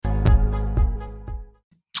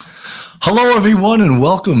Hello, everyone, and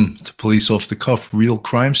welcome to Police Off the Cuff Real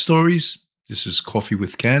Crime Stories. This is Coffee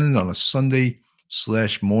with Cannon on a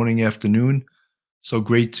Sunday/morning afternoon. So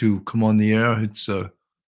great to come on the air. It's in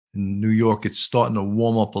New York. It's starting to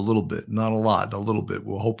warm up a little bit, not a lot, a little bit.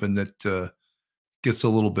 We're hoping that gets a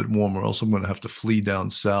little bit warmer. Else I'm going to have to flee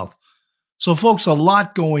down south. So, folks, a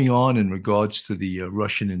lot going on in regards to the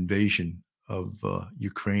Russian invasion of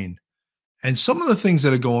Ukraine, and some of the things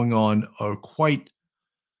that are going on are quite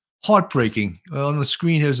heartbreaking. On the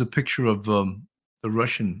screen, here's a picture of the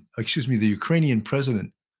Ukrainian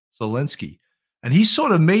president, Zelensky. And he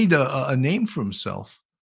sort of made a name for himself,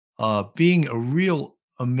 being a real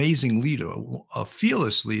amazing leader, a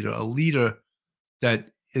fearless leader, a leader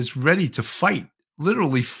that is ready to fight,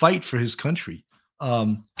 literally fight for his country.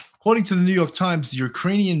 According to the New York Times, the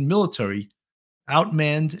Ukrainian military,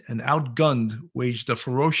 outmanned and outgunned, waged a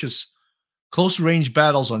ferocious close-range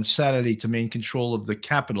battles on Saturday to maintain control of the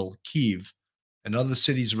capital, Kyiv, and other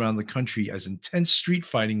cities around the country as intense street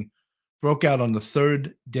fighting broke out on the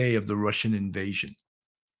third day of the Russian invasion.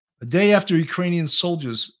 A day after Ukrainian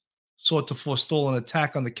soldiers sought to forestall an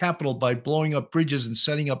attack on the capital by blowing up bridges and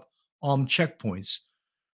setting up armed checkpoints,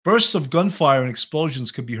 bursts of gunfire and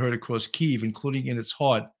explosions could be heard across Kyiv, including in its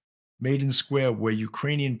heart, Maidan Square, where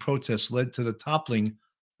Ukrainian protests led to the toppling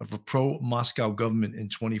of a pro-Moscow government in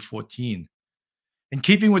 2014. In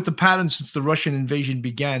keeping with the pattern since the Russian invasion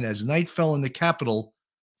began, as night fell in the capital,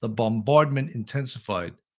 the bombardment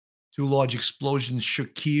intensified. Two large explosions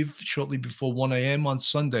shook Kyiv shortly before 1 a.m. on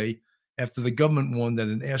Sunday after the government warned that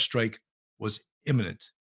an airstrike was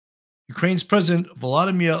imminent. Ukraine's President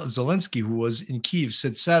Volodymyr Zelensky, who was in Kyiv,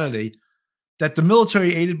 said Saturday that the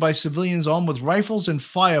military, aided by civilians armed with rifles and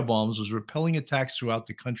firebombs, was repelling attacks throughout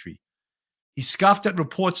the country. He scoffed at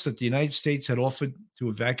reports that the United States had offered to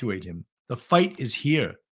evacuate him. The fight is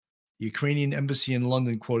here. The Ukrainian embassy in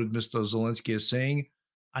London quoted Mr. Zelensky as saying,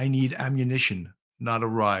 "I need ammunition, not a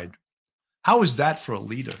ride." How is that for a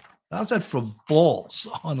leader? How's that for balls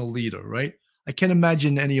on a leader, right? I can't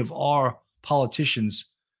imagine any of our politicians,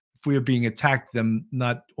 if we were being attacked, them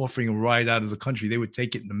not offering a ride out of the country. They would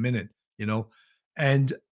take it in a minute, you know?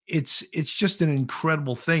 And it's just an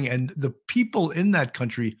incredible thing. And the people in that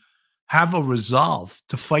country have a resolve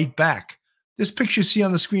to fight back. This picture you see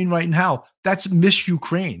on the screen right now, that's Miss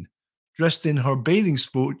Ukraine dressed in her bathing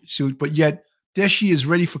suit, but yet there she is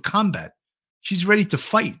ready for combat. She's ready to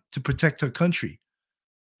fight to protect her country.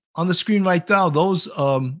 On the screen right now, those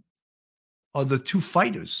are the two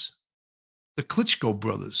fighters, the Klitschko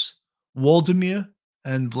brothers, Waldemir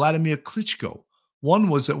and Vladimir Klitschko. One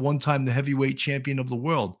was at one time the heavyweight champion of the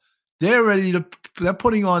world. They're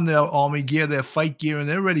putting on their army gear, their fight gear, and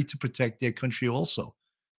they're ready to protect their country also.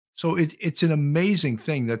 So it's an amazing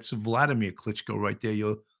thing. That's Vladimir Klitschko right there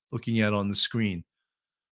you're looking at on the screen.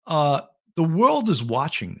 The world is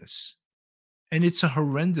watching this, and it's a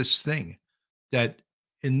horrendous thing that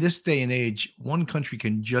in this day and age, one country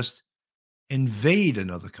can just invade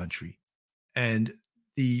another country. And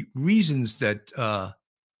the reasons that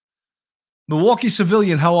Milwaukee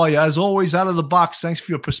Civilian, how are you? As always, out of the box. Thanks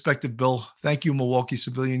for your perspective, Bill. Thank you, Milwaukee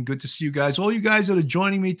Civilian. Good to see you guys. All you guys that are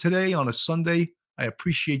joining me today on a Sunday, I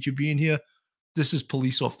appreciate you being here. This is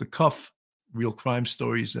Police Off the Cuff, Real Crime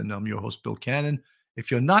Stories, and I'm your host, Bill Cannon.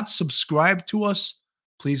 If you're not subscribed to us,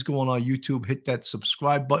 please go on our YouTube, hit that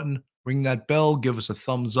subscribe button, ring that bell, give us a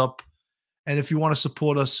thumbs up. And if you want to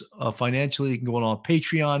support us financially, you can go on our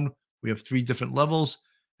Patreon. We have 3 different levels,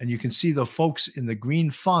 and you can see the folks in the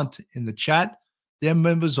green font in the chat. They're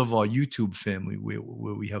members of our YouTube family, where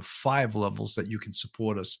we have 5 levels that you can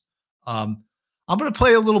support us. I'm going to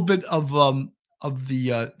play a little bit of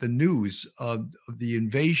the news of the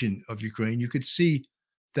invasion of Ukraine. You could see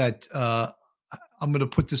that I'm going to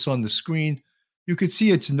put this on the screen. You could see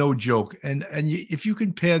it's no joke. And if you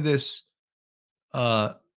compare this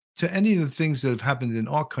to any of the things that have happened in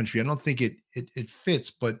our country, I don't think it fits,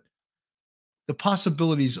 but the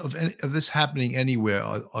possibilities of this happening anywhere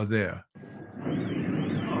are there.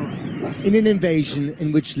 In an invasion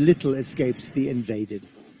in which little escapes the invaded.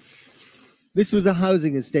 This was a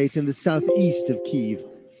housing estate in the southeast of Kyiv,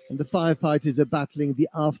 and the firefighters are battling the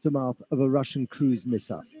aftermath of a Russian cruise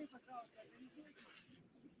mishap.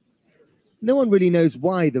 No one really knows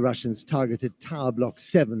why the Russians targeted Tower Block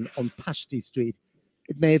 7 on Pashti Street.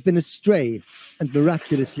 It may have been a stray, and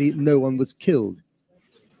miraculously no one was killed.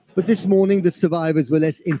 But this morning the survivors were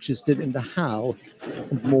less interested in the how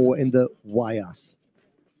and more in the why us.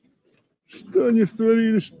 Что они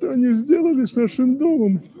створили, что они сделали с нашим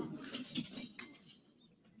домом?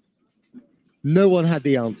 No one had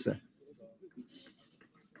the answer.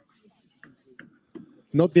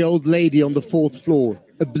 Not the old lady on the 4th floor,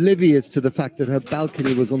 oblivious to the fact that her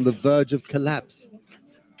balcony was on the verge of collapse.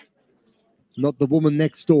 Not the woman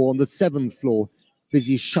next door on the 7th floor,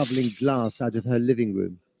 busy shoveling glass out of her living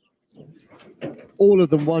room. All of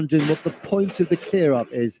them wondering what the point of the clear-up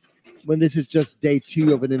is when this is just day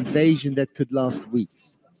 2 of an invasion that could last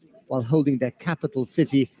weeks, while holding their capital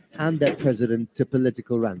city and their president to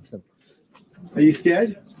political ransom. Are you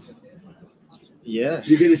scared? Yeah.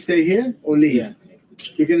 You're going to stay here or leave? Yeah.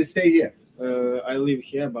 You're going to stay here? I live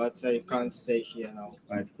here, but I can't stay here now.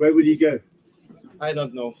 Right. Where will you go? I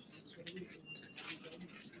don't know.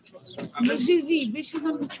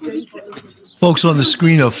 Folks, on the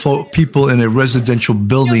screen are people in a residential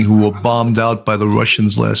building who were bombed out by the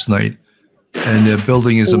Russians last night. And their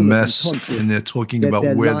building is a mess, and they're talking about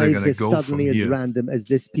where they're going to go from here. Random as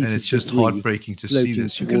this piece and it's just heartbreaking to see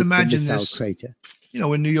this. You can imagine this, you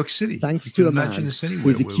know, in New York City. Thanks to a man who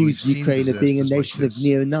has accused Ukraine of being a nation of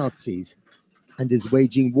neo-Nazis and is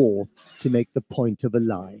waging war to make the point of a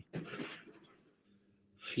lie.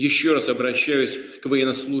 Еще раз обращаюсь к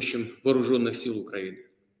военнослужащим вооруженных сил Украины.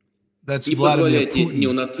 That's Не Vladimir позволяйте Putin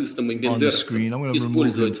неонацистам и on the screen. I'm going to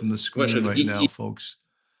remove him from the screen right now, folks.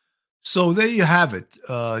 So there you have it.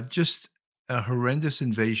 Just a horrendous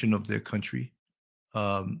invasion of their country.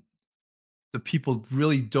 The people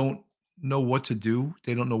really don't know what to do.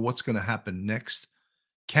 They don't know what's going to happen next.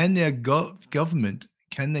 Can their government,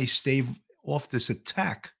 can they stave off this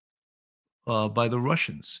attack by the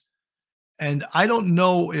Russians? And I don't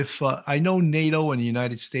know if, I know NATO and the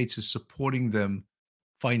United States is supporting them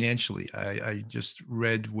financially. I just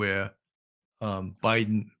read where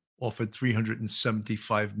Biden offered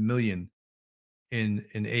 $375 million in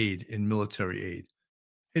aid, in military aid.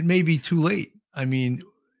 It may be too late. I mean,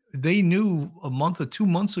 they knew a month or 2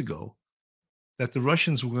 months ago that the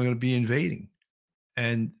Russians were going to be invading.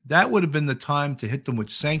 And that would have been the time to hit them with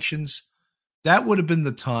sanctions. That would have been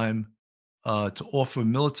the time to offer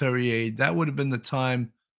military aid. That would have been the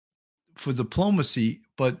time for diplomacy.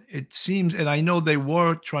 But it seems, and I know they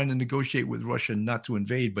were trying to negotiate with Russia not to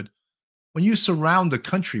invade, but when you surround the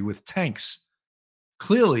country with tanks,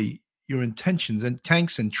 clearly your intentions, and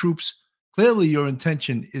tanks and troops, clearly your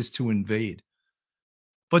intention is to invade.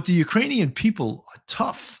 But the Ukrainian people are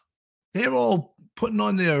tough. They're all putting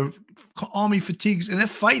on their army fatigues and they're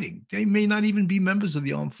fighting. They may not even be members of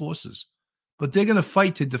the armed forces, but they're going to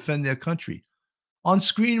fight to defend their country. On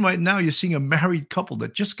screen right now, you're seeing a married couple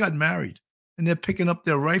that just got married and they're picking up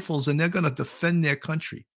their rifles and they're going to defend their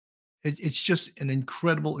country. It's just an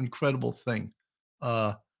incredible, incredible thing.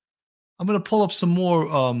 I'm going to pull up some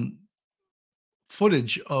more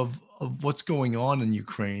footage of what's going on in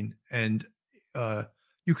Ukraine. And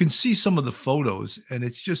you can see some of the photos. And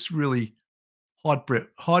it's just really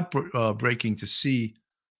heartbreaking to see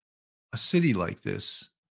a city like this.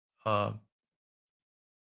 I'm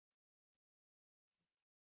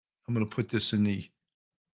going to put this on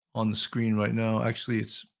the screen right now. Actually,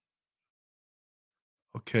 it's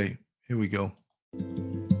okay. Here we go.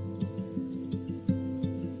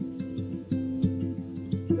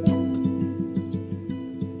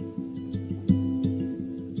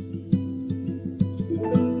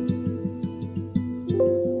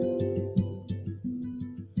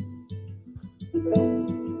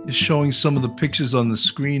 It's showing some of the pictures on the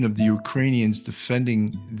screen of the Ukrainians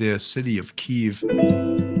defending their city of Kyiv.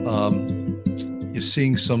 You're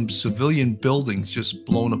seeing some civilian buildings just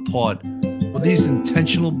blown apart. Were these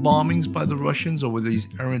intentional bombings by the Russians, or were these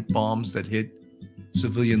errant bombs that hit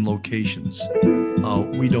civilian locations?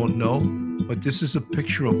 We don't know, but this is a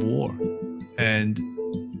picture of war. And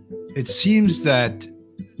it seems that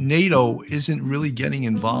NATO isn't really getting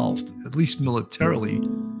involved, at least militarily.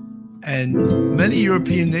 And many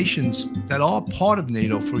European nations that are part of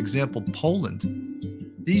NATO, for example, Poland,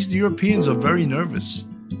 these Europeans are very nervous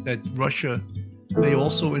that Russia may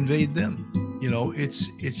also invade them. You know, it's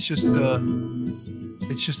just a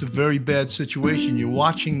very bad situation. You're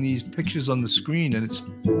watching these pictures on the screen, and it's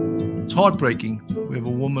heartbreaking. We have a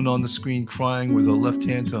woman on the screen crying with her left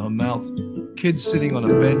hand to her mouth, kids sitting on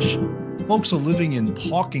a bench. Folks are living in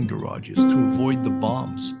parking garages to avoid the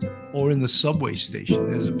bombs, or in the subway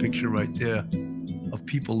station. There's a picture right there of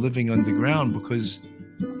people living underground because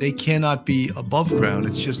they cannot be above ground.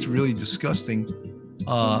 It's just really disgusting.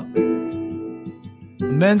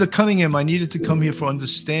 Amanda Cunningham, I needed to come here for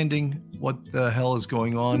understanding what the hell is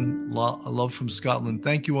going on. Love from Scotland.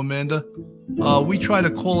 Thank you, Amanda. We try to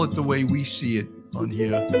call it the way we see it on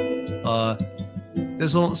here.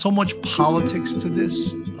 There's so much politics to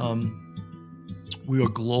this. We are a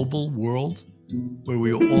global world where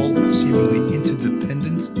we are all seemingly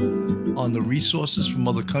interdependent on the resources from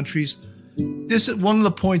other countries. this is one of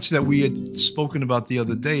the points that we had spoken about the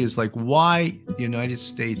other day is like, why the United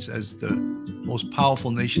States, as the most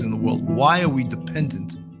powerful nation in the world, why are we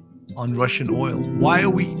dependent on Russian oil? Why are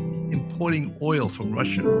we importing oil from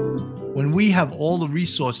Russia when we have all the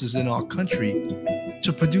resources in our country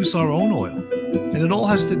to produce our own oil? And it all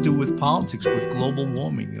has to do with politics, with global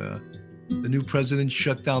warming. The new president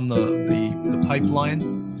shut down the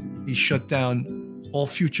pipeline. He shut down all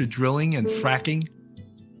future drilling and fracking.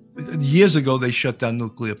 Years ago, they shut down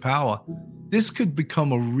nuclear power. This could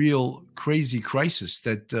become a real crazy crisis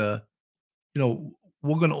that,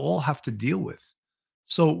 we're going to all have to deal with.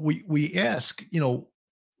 So we ask,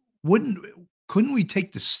 couldn't we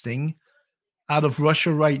take the sting out of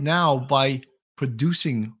Russia right now by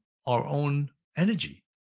producing our own energy?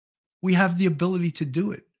 We have the ability to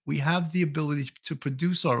do it. We have the ability to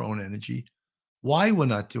produce our own energy. Why we're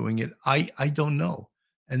not doing it, I don't know.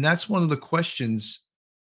 And that's one of the questions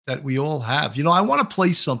that we all have. I want to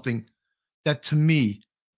play something that to me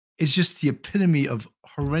is just the epitome of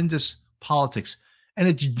horrendous politics. And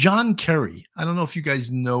it's John Kerry. I don't know if you guys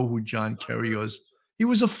know who John Kerry was. He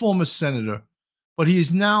was a former senator, but he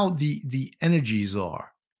is now the energy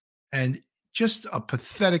czar and just a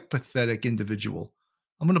pathetic individual.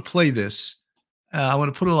 I'm going to play this. I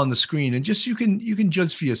want to put it on the screen, and just you can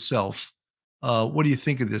judge for yourself. What do you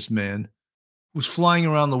think of this man who's flying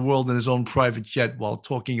around the world in his own private jet while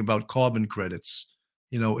talking about carbon credits?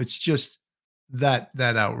 It's just that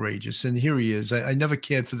outrageous. And here he is. I never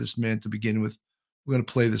cared for this man to begin with. We're going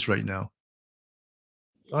to play this right now.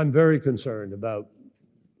 I'm very concerned about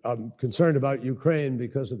Ukraine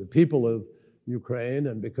because of the people of Ukraine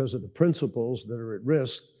and because of the principles that are at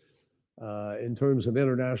risk in terms of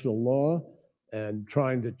international law and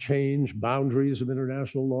trying to change boundaries of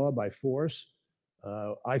international law by force.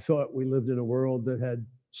 I thought we lived in a world that had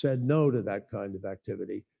said no to that kind of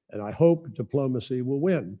activity, and I hope diplomacy will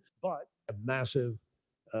win. But massive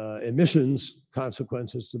emissions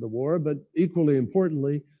consequences to the war, but equally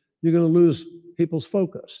importantly, you're going to lose people's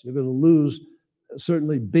focus. You're going to lose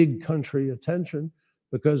certainly big country attention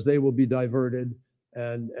because they will be diverted,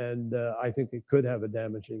 and I think it could have a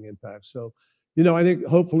damaging impact. So, I think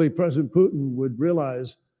hopefully President Putin would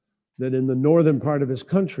realize that in the northern part of his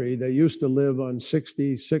country, they used to live on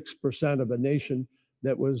 66% of a nation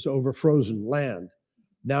that was over frozen land.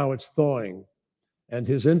 Now it's thawing, and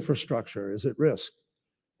his infrastructure is at risk,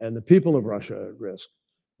 and the people of Russia are at risk.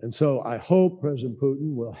 And so I hope President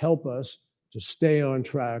Putin will help us to stay on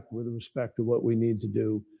track with respect to what we need to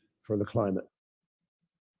do for the climate.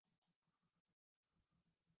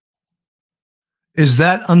 Is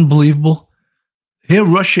that unbelievable? Here,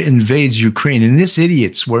 Russia invades Ukraine, and this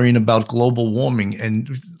idiot's worrying about global warming and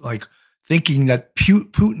like thinking that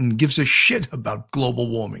Putin gives a shit about global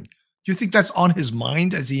warming. Do you think that's on his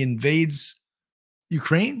mind as he invades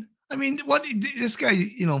Ukraine? I mean, what this guy,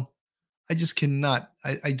 I just cannot.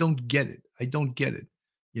 I don't get it. I don't get it.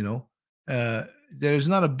 There's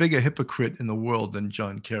not a bigger hypocrite in the world than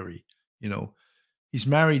John Kerry. He's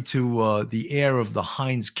married to the heir of the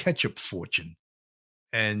Heinz ketchup fortune,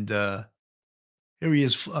 and here he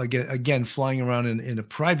is again flying around in a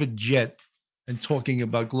private jet and talking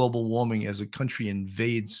about global warming as a country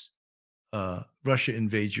invades Russia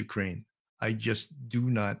invades Ukraine. I just do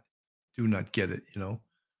not get it.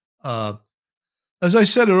 As I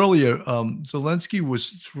said earlier, Zelensky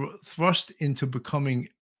was thrust into becoming.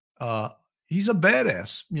 He's a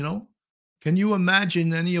badass. Can you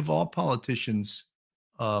imagine any of our politicians,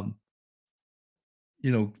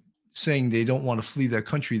 saying they don't want to flee their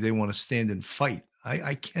country, they want to stand and fight?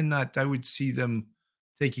 I cannot. I would see them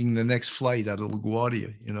taking the next flight out of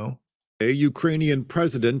LaGuardia. Ukrainian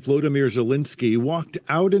President Volodymyr Zelensky walked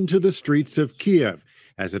out into the streets of Kiev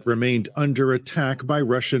as it remained under attack by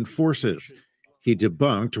Russian forces. He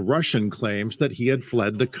debunked Russian claims that he had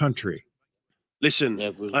fled the country. Listen,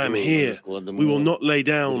 I am here. We will not lay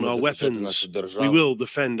down our weapons. We will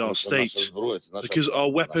defend our state because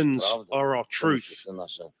our weapons are our truth.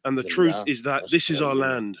 And the truth is that this is our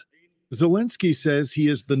land. Zelensky says he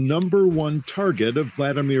is the #1 target of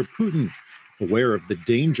Vladimir Putin. Aware of the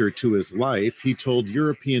danger to his life, he told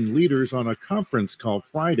European leaders on a conference call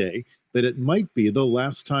Friday that it might be the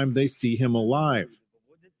last time they see him alive.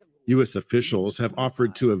 U.S. officials have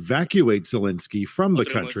offered to evacuate Zelensky from the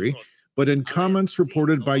country, but in comments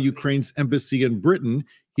reported by Ukraine's embassy in Britain,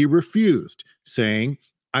 he refused, saying,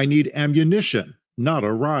 "I need ammunition, not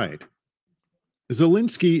a ride."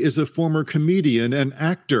 Zelensky is a former comedian and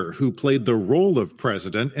actor who played the role of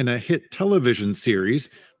president in a hit television series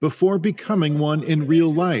before becoming one in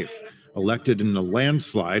real life, elected in a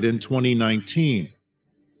landslide in 2019.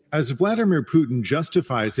 As Vladimir Putin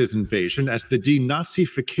justifies his invasion as the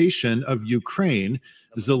denazification of Ukraine,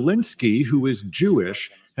 Zelensky, who is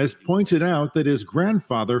Jewish, has pointed out that his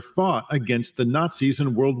grandfather fought against the Nazis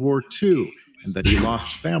in World War II and that he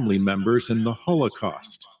lost family members in the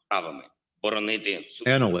Holocaust.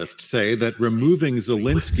 Analysts say that removing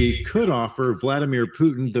Zelensky could offer Vladimir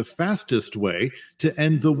Putin the fastest way to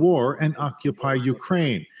end the war and occupy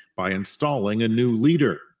Ukraine by installing a new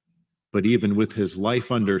leader. But even with his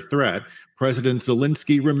life under threat, President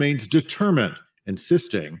Zelensky remains determined,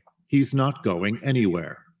 insisting he's not going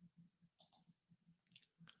anywhere.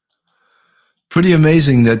 Pretty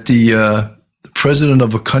amazing that the president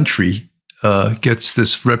of a country gets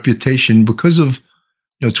this reputation because of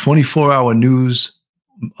 24-hour news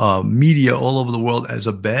media all over the world as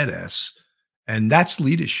a badass, and that's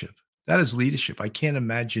leadership. That is leadership. I can't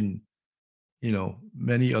imagine,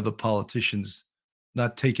 many other politicians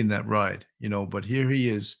not taking that ride, but here he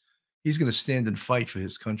is. He's going to stand and fight for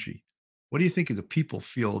his country. What do you think the people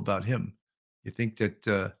feel about him? You think that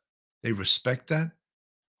they respect that?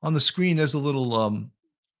 On the screen, there's a little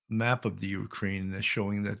map of the Ukraine, and they're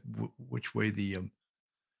showing that which way the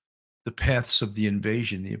paths of the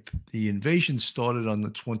invasion. The invasion started on the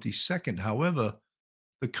 22nd. However,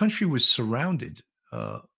 the country was surrounded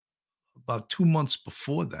about 2 months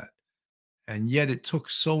before that, and yet it took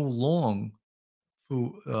so long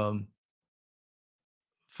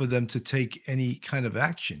for them to take any kind of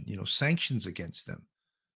action, sanctions against them.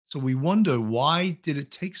 So we wonder, why did it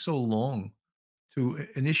take so long to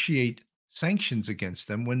initiate sanctions against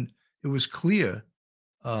them when it was clear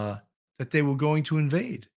that they were going to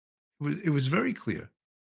invade? It was very clear.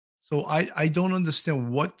 So I don't understand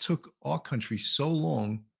what took our country so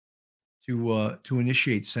long to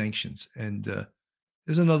initiate sanctions. And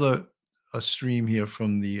there's another stream here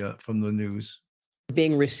from the news.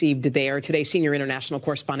 Being received there today. Senior international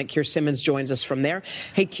correspondent Keir Simmons joins us from there.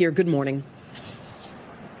 Hey, Keir, good morning.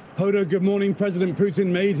 Hoda, good morning. President Putin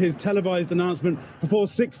made his televised announcement before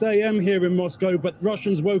 6 a.m. here in Moscow, but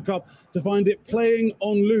Russians woke up to find it playing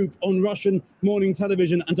on loop on Russian morning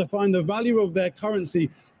television and to find the value of their currency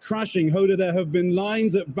crashing. Hoda, there have been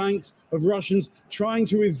lines at banks of Russians trying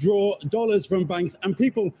to withdraw dollars from banks and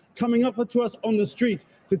people coming up to us on the street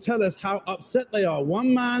to tell us how upset they are.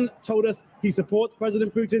 One man told us he supports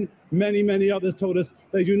President Putin. Many, many others told us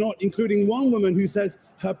they do not, including one woman who says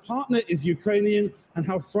her partner is Ukrainian and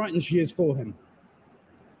how frightened she is for him.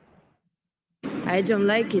 I don't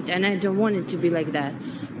like it, and I don't want it to be like that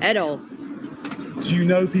at all. Do you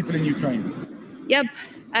know people in Ukraine? Yep,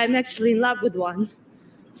 I'm actually in love with one.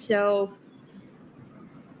 So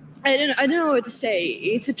I don't know what to say.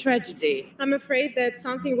 It's a tragedy. I'm afraid that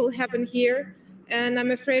something will happen here, and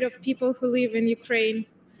I'm afraid of people who live in Ukraine.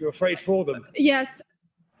 You're afraid for them? Yes.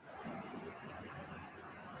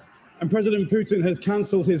 And President Putin has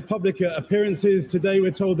cancelled his public appearances. Today, we're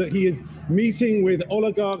told that he is meeting with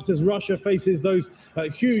oligarchs as Russia faces those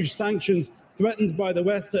huge sanctions threatened by the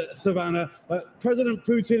West, Savannah. President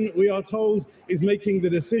Putin, we are told, is making the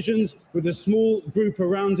decisions with a small group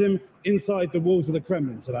around him inside the walls of the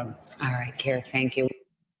Kremlin, Savannah. All right, Keir, thank you.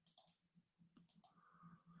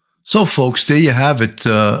 So, folks, there you have it.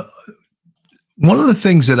 One of the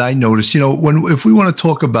things that I noticed, if we want to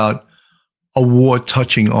talk about a war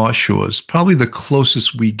touching our shores, probably the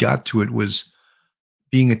closest we got to it was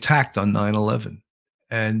being attacked on 9/11.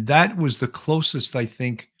 And that was the closest, I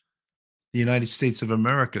think, the United States of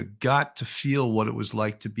America got to feel what it was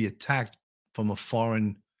like to be attacked from a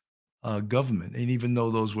foreign government. And even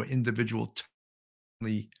though those were individual,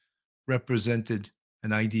 represented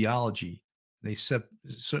an ideology, they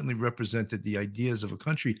certainly represented the ideas of a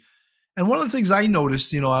country. And one of the things I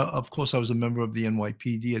noticed, of course, I was a member of the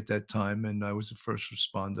NYPD at that time, and I was a first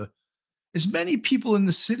responder, is many people in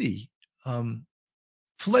the city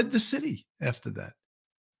fled the city after that.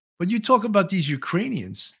 But you talk about these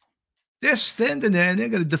Ukrainians, they're standing there and they're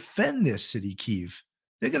going to defend their city, Kyiv.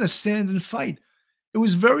 They're going to stand and fight. It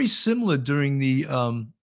was very similar during the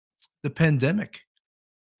pandemic.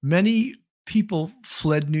 Many people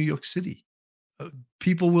fled New York City.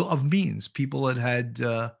 People of means, people that had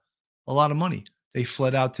a lot of money. They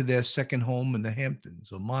fled out to their second home in the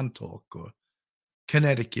Hamptons or Montauk or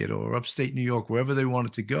Connecticut or upstate New York, wherever they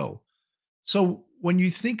wanted to go. So when you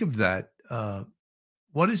think of that,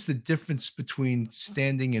 what is the difference between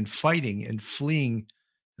standing and fighting and fleeing?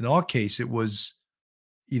 In our case, it was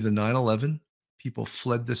either 9/11, people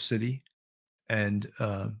fled the city, and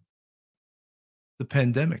the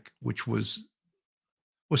pandemic, which was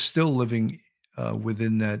still living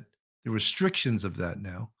within that, the restrictions of that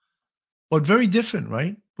now. But very different,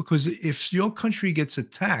 right? Because if your country gets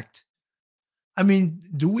attacked, I mean,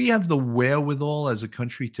 do we have the wherewithal as a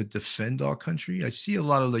country to defend our country? I see a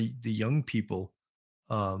lot of the young people.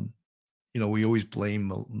 We always blame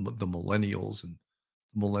the millennials, and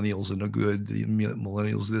millennials are no good. The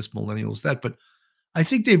millennials this, millennials that. But I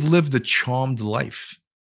think they've lived a charmed life.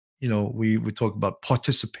 We would talk about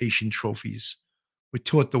participation trophies. We're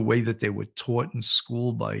taught the way that they were taught in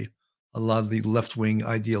school by a lot of the left-wing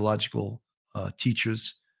ideological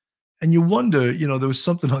teachers. And you wonder, there was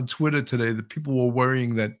something on Twitter today that people were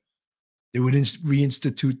worrying that they would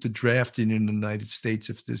reinstitute the draft in the United States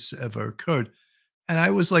if this ever occurred. And I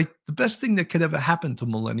was like, the best thing that could ever happen to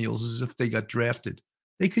millennials is if they got drafted.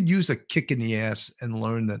 They could use a kick in the ass and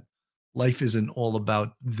learn that life isn't all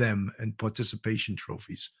about them and participation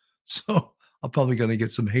trophies. So I'm probably going to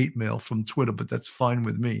get some hate mail from Twitter, but that's fine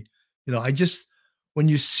with me. When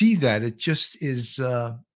you see that, it just is,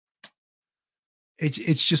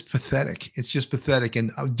 it's just pathetic. It's just pathetic.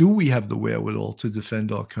 And do we have the wherewithal to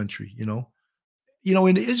defend our country?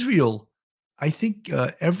 In Israel, I think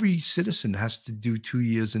every citizen has to do 2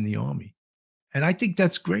 years in the army. And I think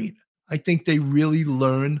that's great. I think they really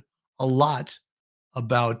learn a lot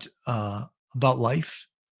about life.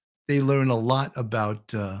 They learn a lot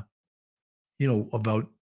about about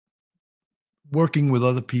working with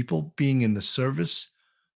other people, being in the service.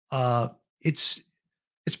 It's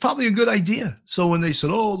probably a good idea. So when they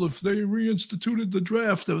said, "Oh, if they reinstituted the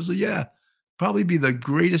draft," I was like, probably be the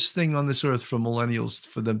greatest thing on this earth for millennials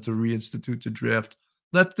for them to reinstitute the draft.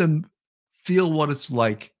 Let them feel what it's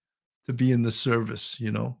like to be in the service.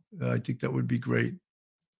 I think that would be great.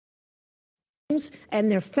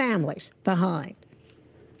 And their families behind.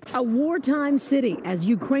 A wartime city as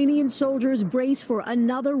Ukrainian soldiers brace for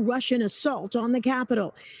another Russian assault on the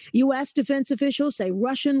capital. U.S. defense officials say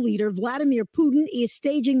Russian leader Vladimir Putin is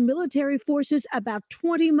staging military forces about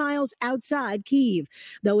 20 miles outside Kyiv,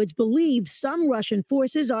 though it's believed some Russian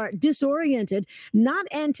forces are disoriented, not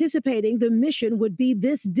anticipating the mission would be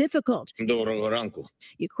this difficult.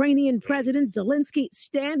 Ukrainian President Zelensky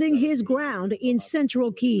standing his ground in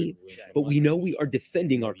central Kyiv. But we know we are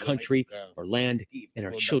defending our country, our land, and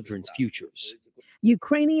our children's futures.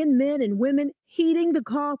 Ukrainian men and women heeding the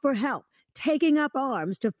call for help, taking up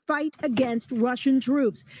arms to fight against Russian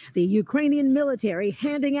troops. The Ukrainian military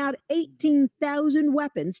handing out 18,000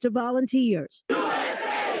 weapons to volunteers.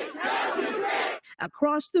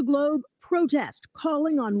 Across the globe, protest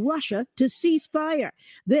calling on Russia to cease fire.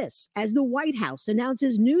 This as the White House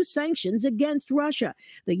announces new sanctions against Russia.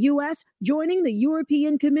 The U.S. joining the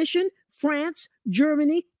European Commission, France,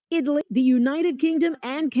 Germany, Italy, the United Kingdom,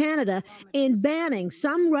 and Canada in banning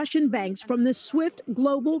some Russian banks from the SWIFT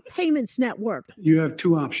global payments network. You have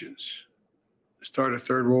two options: start a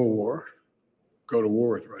third world war, go to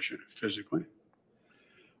war with Russia physically,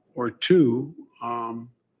 or two,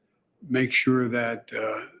 make sure that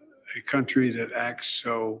a country that acts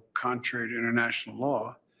so contrary to international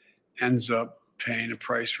law ends up paying a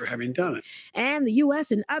price for having done it. And the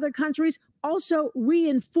U.S. and other countries also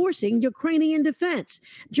reinforcing Ukrainian defense.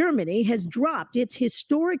 Germany has dropped its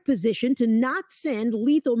historic position to not send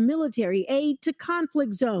lethal military aid to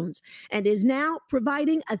conflict zones and is now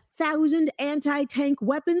providing 1,000 anti-tank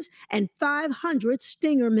weapons and 500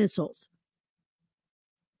 Stinger missiles.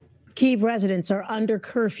 Kyiv residents are under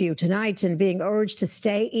curfew tonight and being urged to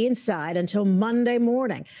stay inside until Monday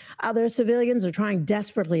morning. Other civilians are trying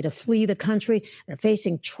desperately to flee the country. They're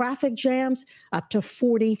facing traffic jams up to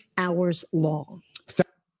 40 hours long.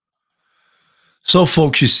 So,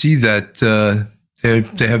 folks, you see that they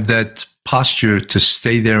have that posture to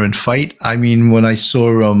stay there and fight. I mean, when I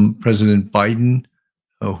saw President Biden,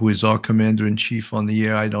 who is our commander-in-chief on the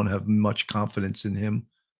air, I don't have much confidence in him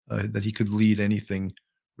that he could lead anything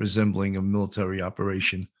resembling a military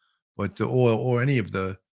operation, but or any of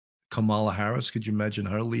the Kamala Harris. Could you imagine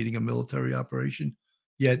her leading a military operation?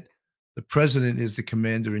 Yet the president is the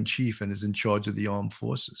commander in chief and is in charge of the armed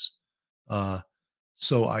forces.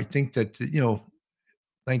 So I think that,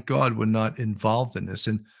 thank God we're not involved in this.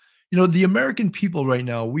 And, the American people right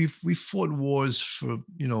now, we've fought wars for,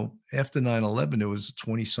 after 9/11, it was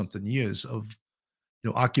 20 something years of,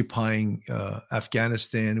 occupying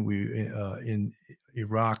Afghanistan, in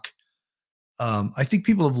Iraq. I think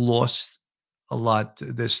people have lost a lot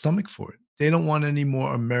their stomach for it. They don't want any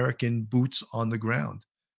more American boots on the ground.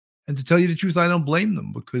 And to tell you the truth, I don't blame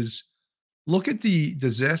them, because look at the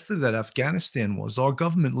disaster that Afghanistan was. Our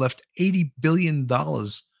government left $80 billion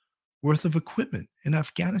worth of equipment in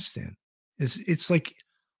Afghanistan. It's like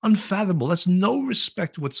unfathomable. That's no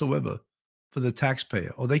respect whatsoever for the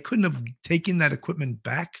taxpayer. Or they couldn't have taken that equipment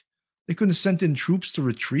back. They couldn't have sent in troops to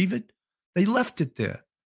retrieve it. They left it there.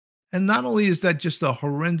 And not only is that just a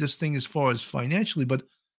horrendous thing as far as financially, but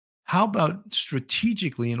how about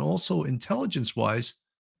strategically and also intelligence-wise?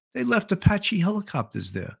 They left Apache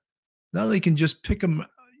helicopters there. Now they can just pick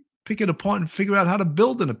it apart and figure out how to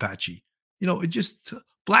build an Apache. You know, it just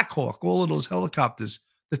Black Hawk, all of those helicopters,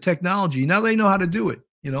 the technology. Now they know how to do it,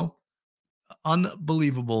 you know.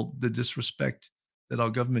 Unbelievable, the disrespect that our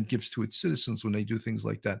government gives to its citizens when they do things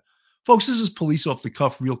like that. Folks, this is Police Off the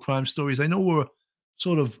Cuff, Real Crime Stories. I know we're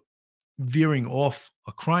sort of veering off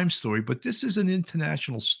a crime story, but this is an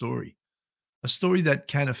international story, a story that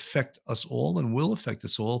can affect us all and will affect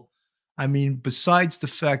us all. I mean, besides the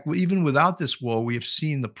fact, even without this war, we have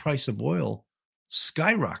seen the price of oil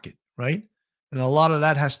skyrocket, right? And a lot of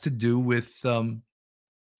that has to do with the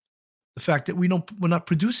fact that we're not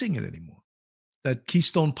producing it anymore. That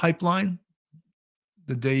Keystone Pipeline,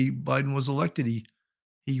 the day Biden was elected, he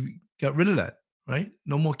got rid of that, right?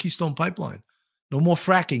 No more Keystone Pipeline, no more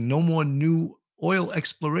fracking, no more new oil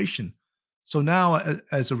exploration. So now,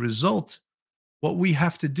 as a result, what we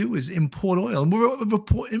have to do is import oil, and we're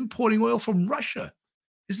importing oil from Russia.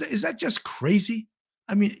 Is that just crazy?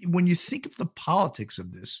 I mean, when you think of the politics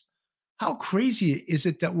of this, how crazy is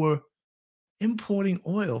it that we're importing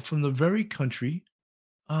oil from the very country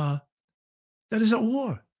that is at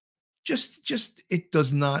war? Just it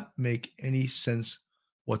does not make any sense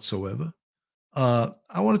whatsoever. We're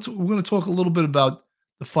going to talk a little bit about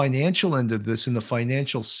the financial end of this and the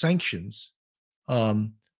financial sanctions.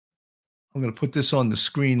 I'm going to put this on the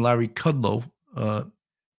screen, Larry Kudlow,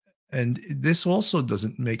 and this also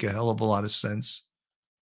doesn't make a hell of a lot of sense.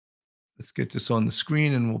 Let's get this on the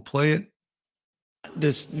screen and we'll play it.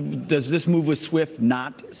 Does this move with SWIFT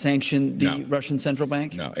not sanction the Russian central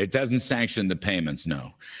bank? No, it doesn't sanction the payments,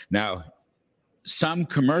 no. Now, some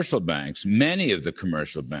commercial banks, many of the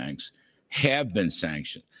commercial banks have been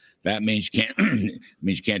sanctioned. That means you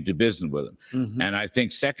can't do business with them. Mm-hmm. And I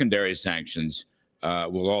think secondary sanctions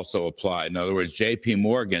will also apply. In other words, J.P.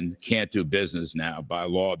 Morgan can't do business now by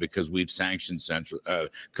law because we've sanctioned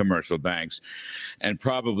commercial banks. And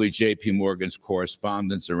probably J.P. Morgan's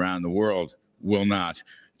correspondents around the world will not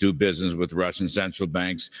do business with Russian central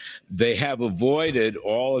banks. They have avoided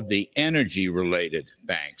all of the energy-related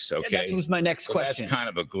banks, okay? That was my next question. That's kind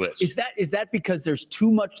of a glitch. Is that because there's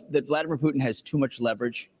too much, that Vladimir Putin has too much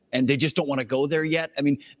leverage and they just don't want to go there yet? I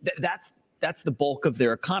mean, that's the bulk of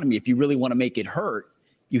their economy. If you really want to make it hurt,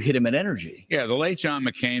 you hit him at energy. Yeah, the late John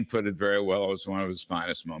McCain put it very well. It was one of his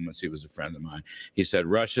finest moments. He was a friend of mine. He said,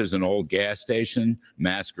 Russia's an old gas station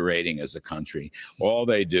masquerading as a country. All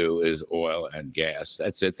they do is oil and gas.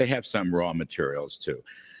 That's it. They have some raw materials too.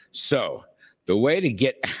 So the way to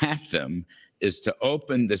get at them is to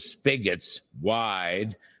open the spigots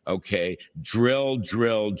wide. Okay, drill,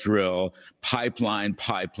 pipeline,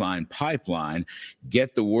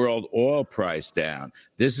 get the world oil price down.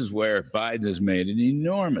 This is where Biden has made an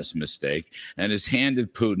enormous mistake and has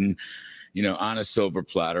handed Putin, you know, on a silver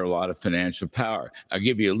platter, a lot of financial power. I'll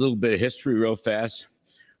give you a little bit of history real fast.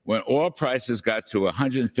 When oil prices got to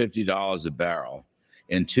 $150 a barrel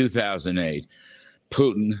in 2008,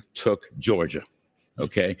 Putin took Georgia.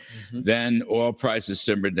 Okay. Mm-hmm. Then oil prices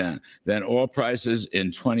simmered down. Then oil prices in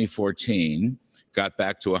 2014 got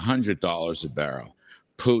back to $100 a barrel.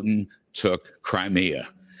 Putin took Crimea.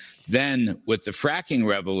 Then with the fracking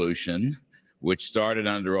revolution, which started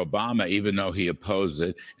under Obama, even though he opposed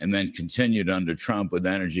it, and then continued under Trump with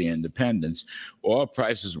energy independence, oil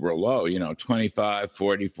prices were low, you know, $25,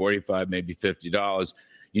 $40, $45, maybe $50.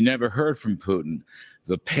 You never heard from Putin.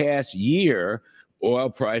 The past year, oil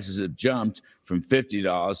prices have jumped from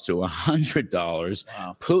 $50 to $100.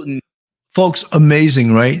 Wow. Putin. Folks,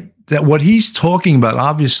 amazing, right? That what he's talking about,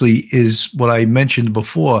 obviously, is what I mentioned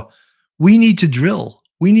before. We need to drill.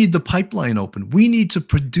 We need the pipeline open. We need to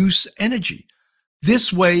produce energy.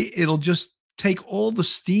 This way, it'll just take all the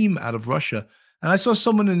steam out of Russia. And I saw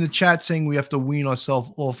someone in the chat saying we have to wean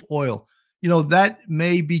ourselves off oil. You know, that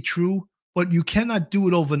may be true, but you cannot do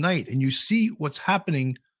it overnight. And you see what's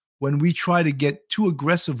happening when we try to get too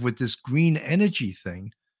aggressive with this green energy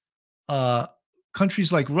thing.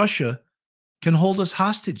 Countries like Russia can hold us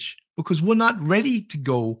hostage because we're not ready to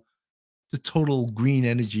go to total green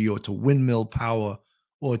energy or to windmill power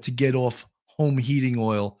or to get off home heating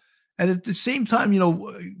oil. And at the same time, you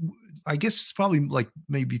know, I guess it's probably like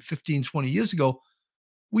maybe 15, 20 years ago,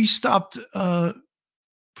 we stopped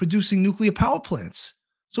producing nuclear power plants.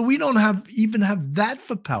 So we don't even have that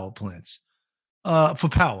for power plants.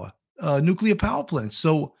 Nuclear power plants.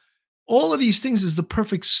 So all of these things is the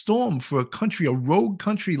perfect storm for a country, a rogue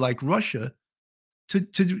country like Russia,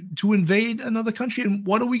 to invade another country. And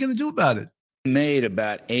what are we going to do about it? made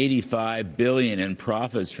about 85 billion in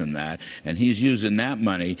profits from that, and he's using that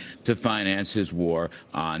money to finance his war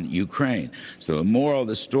on Ukraine. So the moral of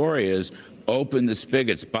the story is open the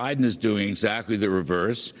spigots. Biden is doing exactly the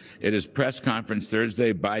reverse. At his press conference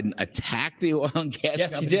Thursday, Biden attacked the oil and gas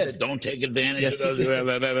Yes, companies. he did. Said, don't take advantage Yes, of he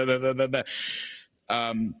those.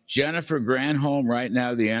 Jennifer Granholm, right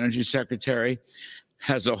now, the energy secretary,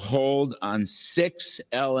 has a hold on 6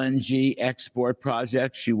 LNG export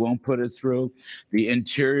projects. She won't put it through. The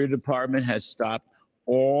Interior Department has stopped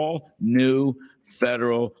all new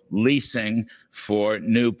federal leasing for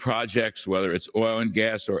new projects, whether it's oil and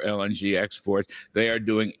gas or LNG exports. They are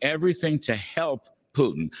doing everything to help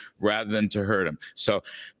Putin rather than to hurt him. So,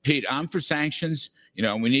 Pete, I'm for sanctions. You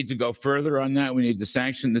know, we need to go further on that. We need to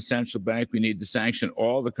sanction the central bank. We need to sanction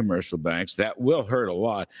all the commercial banks. That will hurt a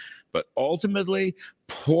lot. But ultimately,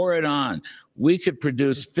 pour it on. We could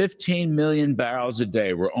produce 15 million barrels a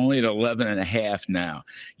day. We're only at 11.5 now.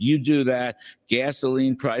 You do that,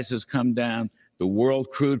 gasoline prices come down. The world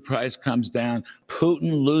crude price comes down.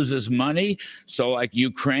 Putin loses money. So like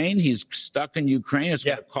Ukraine, he's stuck in Ukraine. It's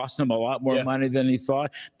going to cost him a lot more money than he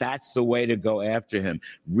thought. That's the way to go after him.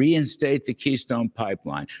 Reinstate the Keystone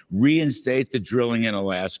Pipeline. Reinstate the drilling in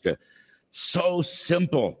Alaska. So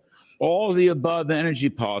simple. All the above energy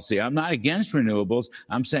policy. I'm not against renewables.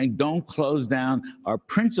 I'm saying don't close down our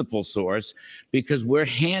principal source because we're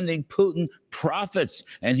handing Putin profits,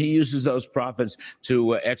 and he uses those profits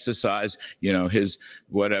to exercise, you know, his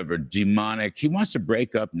whatever demonic. He wants to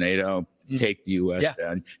break up NATO, take the U.S.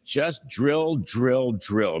 down. Just drill, drill,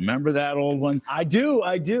 drill. Remember that old one? I do.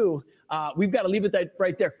 We've got to leave it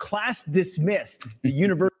right there. Class dismissed. The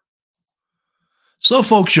university. So,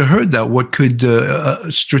 folks, you heard that. What could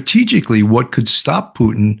strategically, what could stop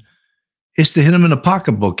Putin is to hit him in the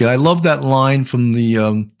pocketbook. And I love that line from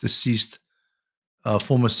the deceased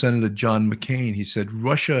former Senator John McCain. He said,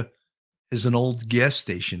 "Russia is an old gas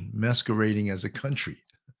station masquerading as a country."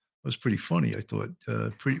 It was pretty funny. I thought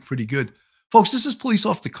pretty good, folks. This is Police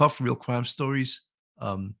Off the Cuff, Real Crime Stories.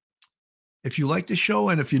 If you like the show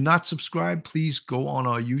and if you're not subscribed, please go on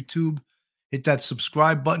our YouTube. Hit that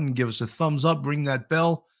subscribe button, give us a thumbs up, ring that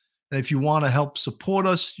bell. And if you want to help support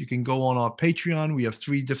us, you can go on our Patreon. We have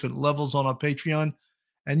 3 different levels on our Patreon.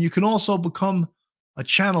 And you can also become a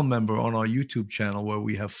channel member on our YouTube channel where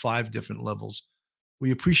we have 5 different levels.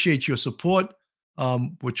 We appreciate your support.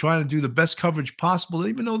 We're trying to do the best coverage possible,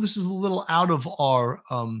 even though this is a little out of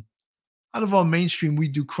our mainstream. We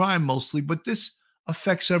do crime mostly, but this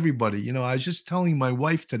affects everybody. You know, I was just telling my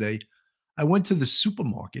wife today, I went to the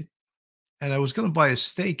supermarket and I was going to buy a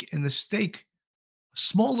steak, and the steak, a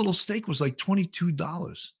small little steak, was like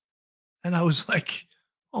 $22. And I was like,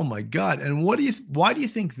 oh my God. And why do you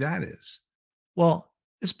think that is? Well,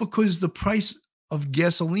 it's because the price of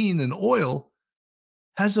gasoline and oil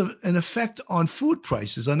has an effect on food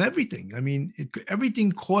prices, on everything. I mean,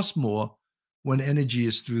 everything costs more when energy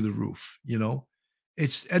is through the roof. You know,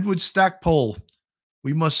 it's Edward Stackpole.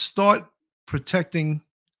 We must start protecting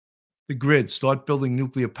the grid, start building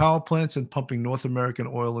nuclear power plants and pumping North American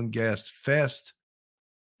oil and gas fast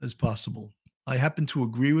as possible. I happen to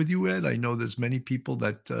agree with you, Ed. I know there's many people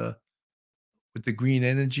that with the green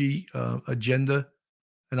energy agenda,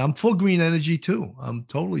 and I'm for green energy too. I'm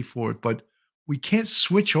totally for it, but we can't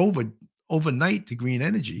switch overnight to green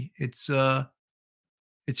energy. It's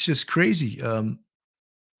just crazy.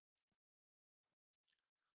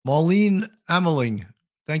 Marlene Ameling,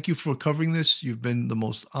 thank you for covering this. You've been the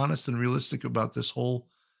most honest and realistic about this whole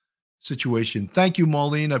situation. Thank you,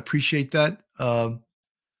 Marlene. I appreciate that.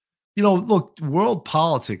 You know, look, world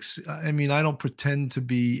politics. I mean, I don't pretend to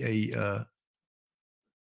be an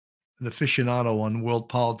aficionado on world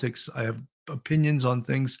politics. I have opinions on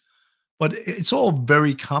things, but it's all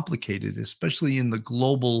very complicated, especially in the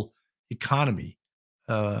global economy,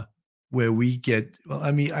 where we get. Well,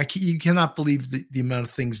 I mean, you cannot believe the amount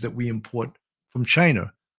of things that we import from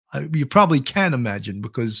China. You probably can imagine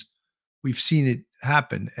because we've seen it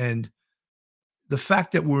happen, and the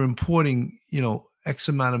fact that we're importing, you know, X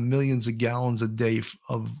amount of millions of gallons a day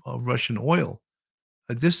of Russian oil,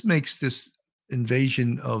 this makes this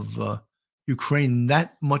invasion of Ukraine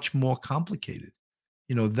that much more complicated,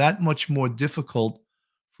 you know, that much more difficult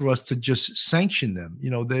for us to just sanction them. You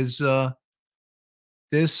know, there's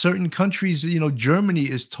certain countries, you know, Germany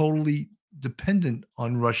is totally dependent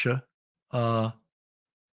on Russia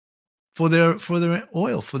for their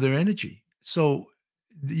oil, for their energy. So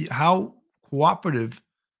how cooperative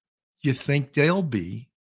you think they'll be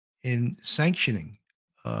in sanctioning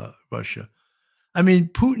Russia? I mean,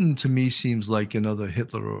 Putin to me seems like another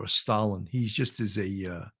Hitler or a Stalin. He just is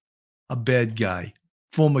a bad guy.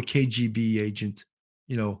 former KGB agent.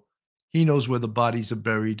 You know, he knows where the bodies are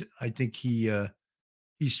buried. I think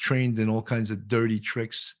he's trained in all kinds of dirty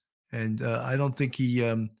tricks, and I don't think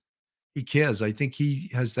he cares. I think he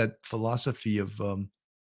has that philosophy of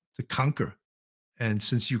to conquer. And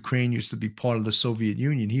since Ukraine used to be part of the Soviet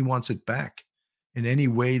Union, he wants it back in any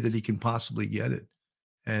way that he can possibly get it.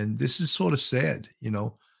 And this is sort of sad, you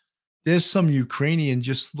know. There's some Ukrainian,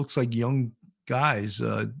 just looks like young guys,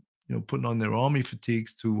 you know, putting on their army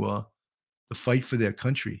fatigues to fight for their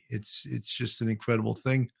country. It's just an incredible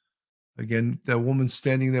thing. Again, that woman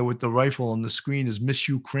standing there with the rifle on the screen is Miss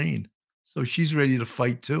Ukraine, so she's ready to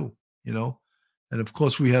fight too, you know. And of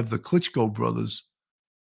course, we have the Klitschko brothers,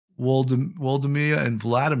 Waldemir and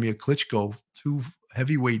Vladimir Klitschko, two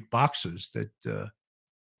heavyweight boxers that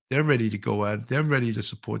they're ready to go at. They're ready to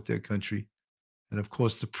support their country. And of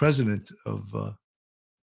course, the president of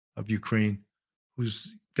Ukraine,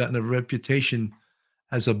 who's gotten a reputation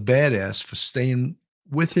as a badass for staying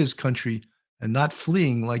with his country and not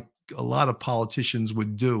fleeing like a lot of politicians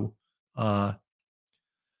would do.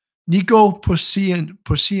 Nico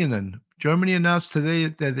Persianen. Germany announced today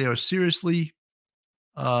that they are seriously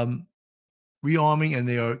rearming and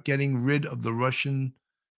they are getting rid of the Russian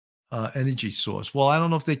energy source. Well, I don't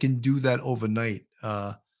know if they can do that overnight.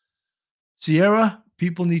 Sierra,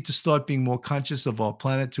 people need to start being more conscious of our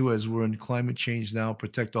planet too, as we're in climate change now.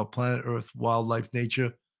 Protect our planet, Earth, wildlife,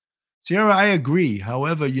 nature. Sierra, I agree.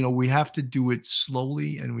 However, you know, we have to do it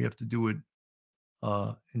slowly and we have to do it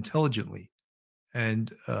intelligently.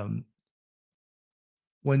 And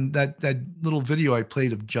when that little video I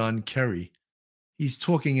played of John Kerry, he's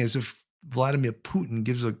talking as if Vladimir Putin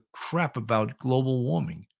gives a crap about global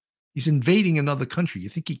warming. He's invading another country. You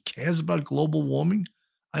think he cares about global warming?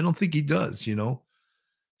 I don't think he does, you know.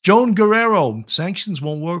 Joan Guerrero, sanctions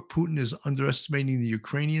won't work. Putin is underestimating the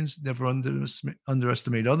Ukrainians. Never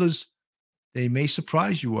underestimate others. They may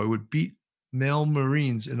surprise you. I would beat male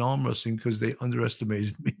Marines in arm wrestling because they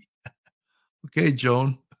underestimated me. Okay,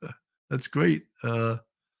 Joan. That's great.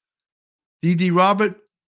 D.D. Robert,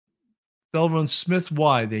 Delron Smith,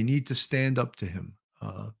 why? They need to stand up to him.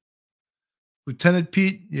 Lieutenant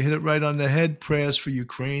Pete, you hit it right on the head. Prayers for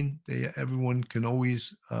Ukraine. Everyone can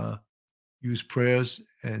always use prayers.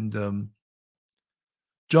 And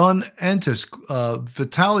John Antis,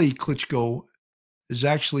 Vitaly Klitschko is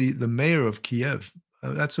actually the mayor of Kiev.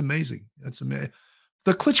 That's amazing. That's amazing.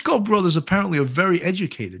 The Klitschko brothers apparently are very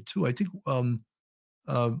educated too. I think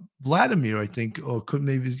Vladimir, I think, or could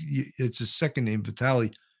maybe it's his second name,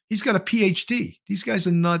 Vitaly. He's got a PhD. These guys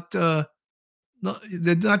are not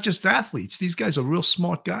they're not just athletes. These guys are real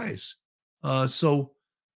smart guys. So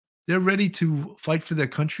they're ready to fight for their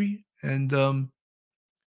country. And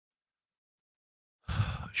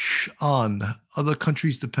on other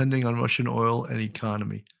countries depending on Russian oil and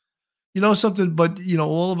economy. You know something, but you know,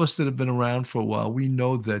 all of us that have been around for a while, we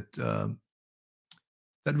know that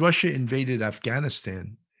that Russia invaded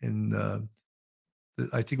Afghanistan in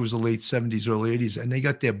I think it was the late 70s, early 80s, and they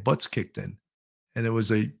got their butts kicked in. And it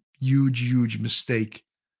was a huge, huge mistake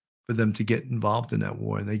for them to get involved in that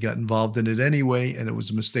war. And they got involved in it anyway, and it was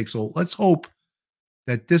a mistake. So let's hope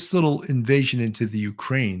that this little invasion into the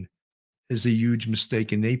Ukraine is a huge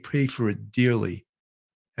mistake, and they pay for it dearly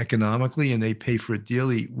economically, and they pay for it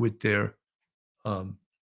dearly with their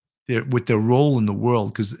role in the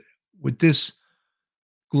world. Because with this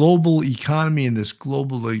global economy and this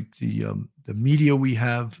global the media we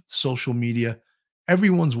have, social media,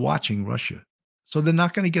 everyone's watching Russia. So they're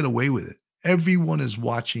not going to get away with it. Everyone is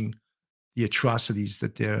watching the atrocities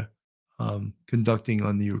that they're conducting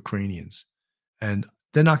on the Ukrainians. And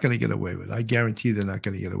they're not going to get away with it. I guarantee they're not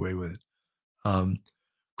going to get away with it.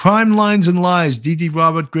 Crime, Lines, and Lies. D.D.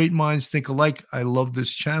 Robert, great minds think alike. I love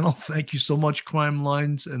this channel. Thank you so much, Crime,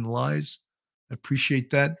 Lines, and Lies. I appreciate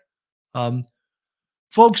that.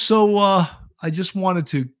 Folks, so I just wanted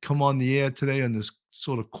to come on the air today on this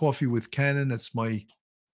sort of Coffee with Cannon. That's my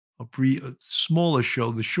a smaller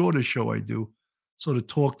show, the shorter show I do, sort of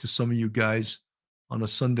talk to some of you guys on a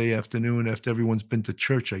Sunday afternoon after everyone's been to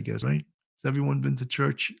church, I guess, right? Has everyone been to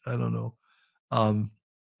church? I don't know.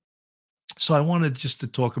 So I wanted just to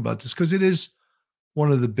talk about this because it is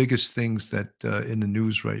one of the biggest things that in the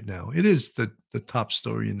news right now. It is the top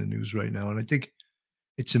story in the news right now. And I think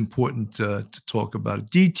it's important to talk about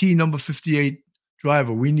it. DT number 58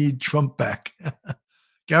 driver. We need Trump back.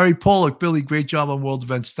 Gary Pollock, Billy, great job on world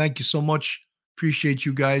events. Thank you so much. Appreciate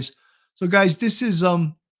you guys. So guys, this is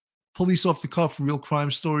Police Off the Cuff, Real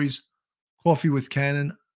Crime Stories, Coffee with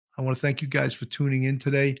Cannon. I want to thank you guys for tuning in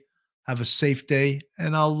today. Have a safe day.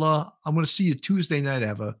 And I'm going to see you Tuesday night. I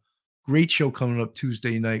have a great show coming up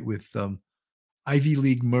Tuesday night with Ivy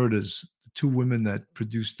League Murders, the two women that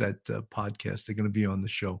produced that podcast. They're going to be on the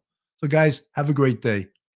show. So, guys, have a great day.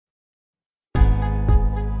 One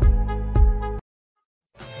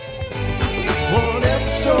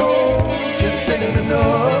episode just ain't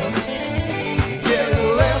enough.